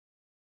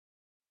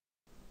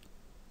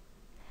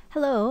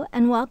Hello,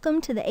 and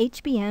welcome to the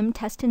HBM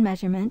Test and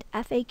Measurement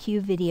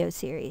FAQ video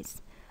series.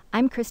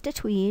 I'm Krista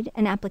Tweed,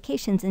 an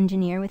Applications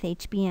Engineer with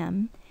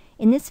HBM.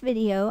 In this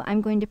video,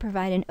 I'm going to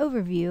provide an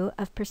overview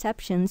of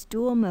Perception's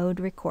dual-mode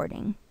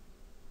recording.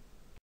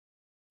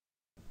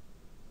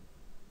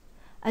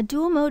 A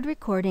dual-mode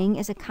recording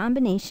is a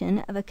combination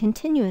of a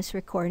continuous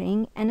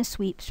recording and a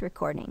sweeps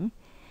recording.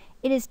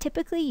 It is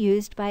typically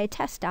used by a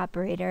test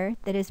operator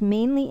that is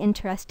mainly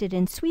interested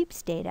in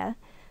sweeps data,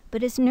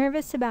 but is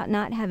nervous about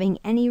not having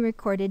any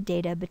recorded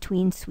data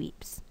between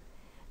sweeps.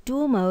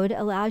 Dual mode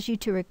allows you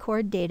to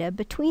record data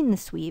between the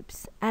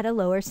sweeps at a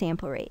lower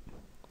sample rate.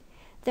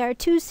 There are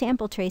two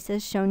sample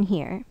traces shown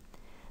here.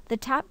 The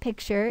top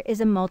picture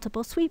is a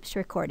multiple sweeps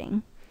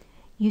recording.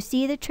 You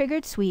see the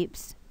triggered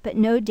sweeps, but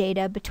no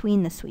data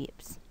between the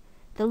sweeps.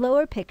 The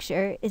lower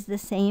picture is the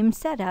same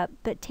setup,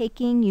 but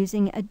taken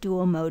using a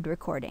dual mode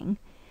recording.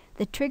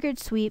 The triggered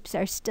sweeps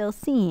are still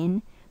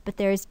seen, but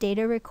there is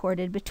data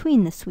recorded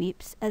between the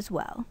sweeps as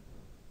well.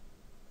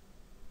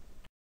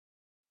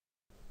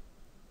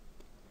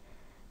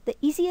 The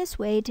easiest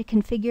way to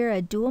configure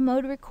a dual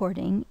mode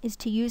recording is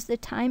to use the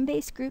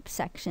time-based group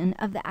section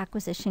of the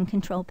acquisition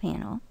control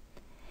panel.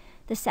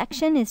 The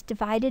section is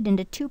divided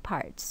into two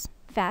parts,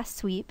 fast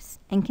sweeps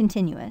and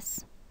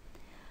continuous.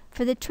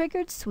 For the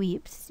triggered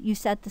sweeps, you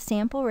set the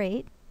sample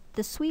rate,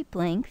 the sweep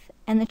length,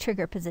 and the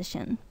trigger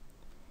position.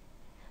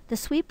 The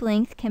sweep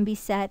length can be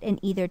set in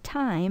either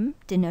time,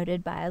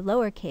 denoted by a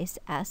lowercase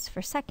s for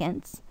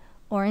seconds,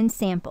 or in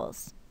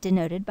samples,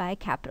 denoted by a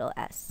capital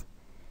S.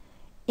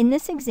 In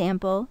this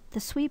example, the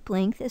sweep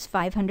length is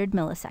 500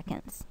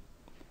 milliseconds.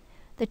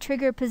 The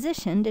trigger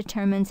position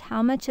determines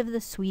how much of the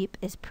sweep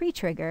is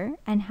pre-trigger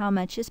and how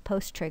much is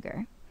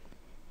post-trigger.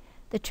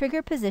 The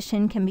trigger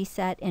position can be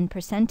set in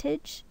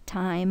percentage,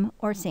 time,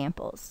 or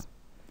samples.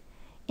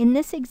 In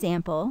this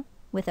example,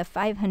 with a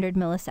 500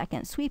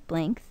 millisecond sweep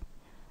length,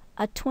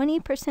 a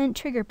 20%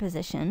 trigger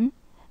position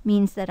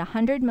means that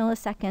 100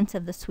 milliseconds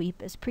of the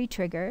sweep is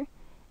pre-trigger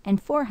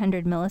and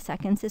 400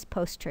 milliseconds is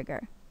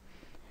post-trigger.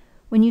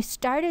 When you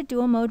start a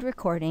dual mode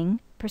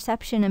recording,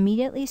 Perception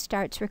immediately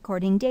starts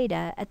recording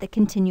data at the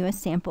continuous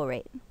sample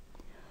rate.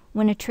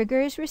 When a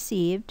trigger is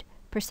received,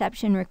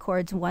 Perception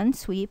records one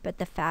sweep at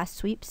the fast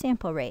sweep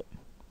sample rate.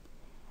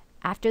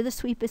 After the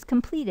sweep is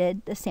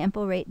completed, the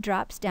sample rate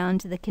drops down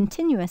to the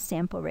continuous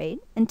sample rate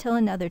until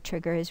another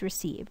trigger is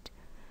received.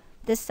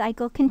 This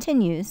cycle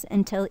continues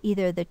until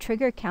either the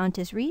trigger count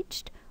is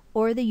reached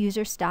or the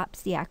user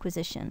stops the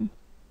acquisition.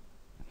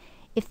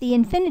 If the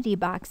infinity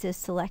box is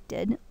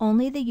selected,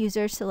 only the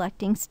user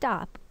selecting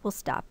stop will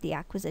stop the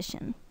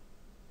acquisition.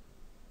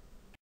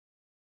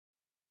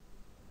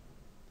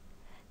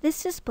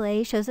 This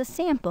display shows a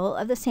sample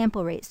of the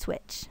sample rate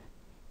switch.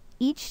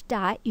 Each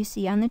dot you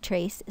see on the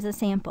trace is a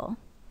sample.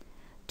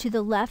 To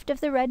the left of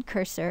the red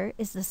cursor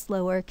is the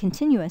slower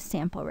continuous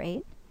sample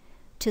rate.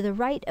 To the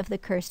right of the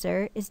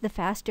cursor is the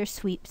faster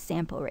sweep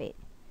sample rate.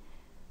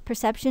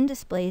 Perception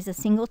displays a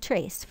single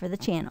trace for the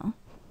channel.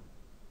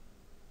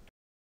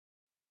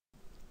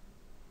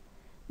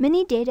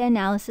 Many data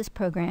analysis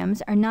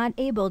programs are not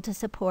able to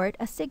support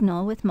a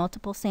signal with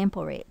multiple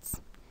sample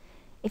rates.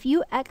 If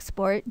you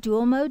export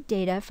dual mode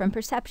data from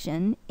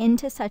Perception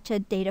into such a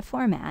data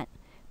format,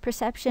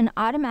 Perception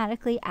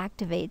automatically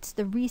activates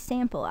the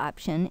resample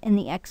option in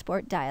the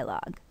export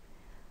dialog.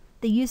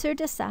 The user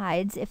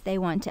decides if they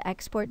want to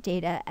export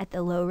data at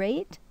the low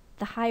rate,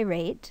 the high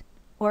rate,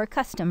 or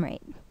custom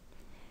rate.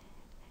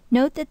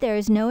 Note that there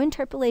is no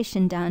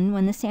interpolation done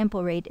when the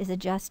sample rate is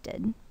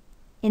adjusted.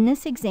 In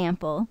this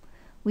example,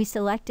 we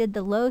selected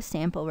the low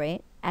sample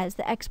rate as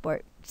the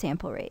export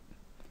sample rate.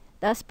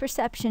 Thus,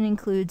 Perception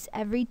includes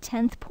every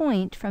 10th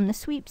point from the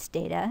sweeps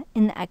data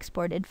in the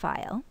exported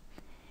file.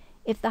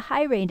 If the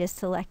high rate is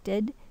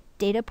selected,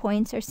 data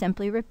points are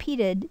simply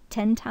repeated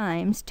 10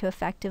 times to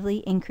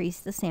effectively increase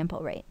the sample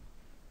rate.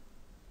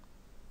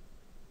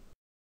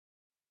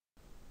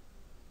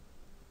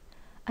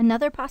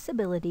 Another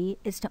possibility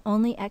is to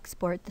only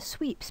export the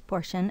sweeps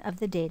portion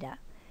of the data.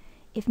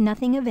 If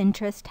nothing of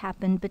interest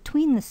happened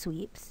between the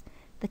sweeps,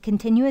 the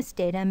continuous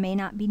data may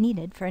not be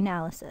needed for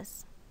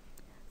analysis.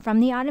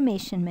 From the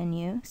automation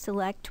menu,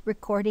 select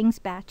Recordings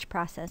Batch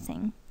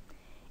Processing.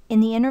 In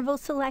the interval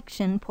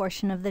selection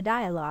portion of the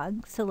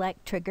dialog,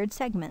 select Triggered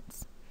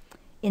Segments.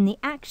 In the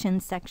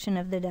Actions section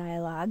of the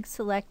dialog,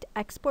 select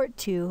Export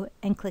To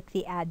and click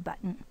the Add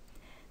button.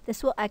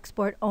 This will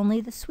export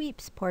only the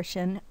sweeps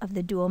portion of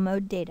the dual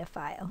mode data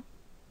file.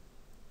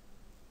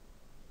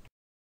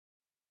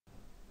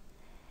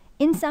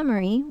 In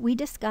summary, we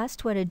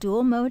discussed what a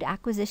dual mode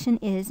acquisition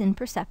is in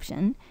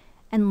Perception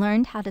and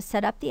learned how to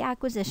set up the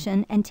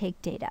acquisition and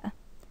take data.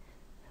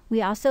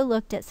 We also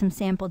looked at some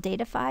sample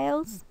data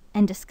files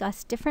and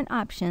discuss different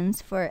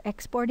options for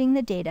exporting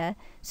the data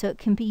so it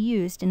can be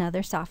used in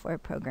other software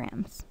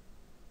programs.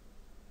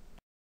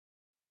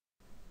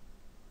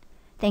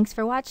 Thanks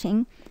for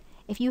watching.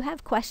 If you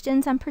have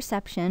questions on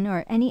Perception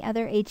or any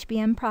other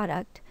HBM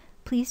product,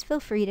 please feel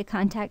free to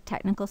contact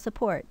technical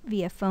support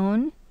via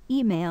phone,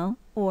 email,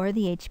 or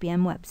the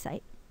HBM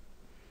website.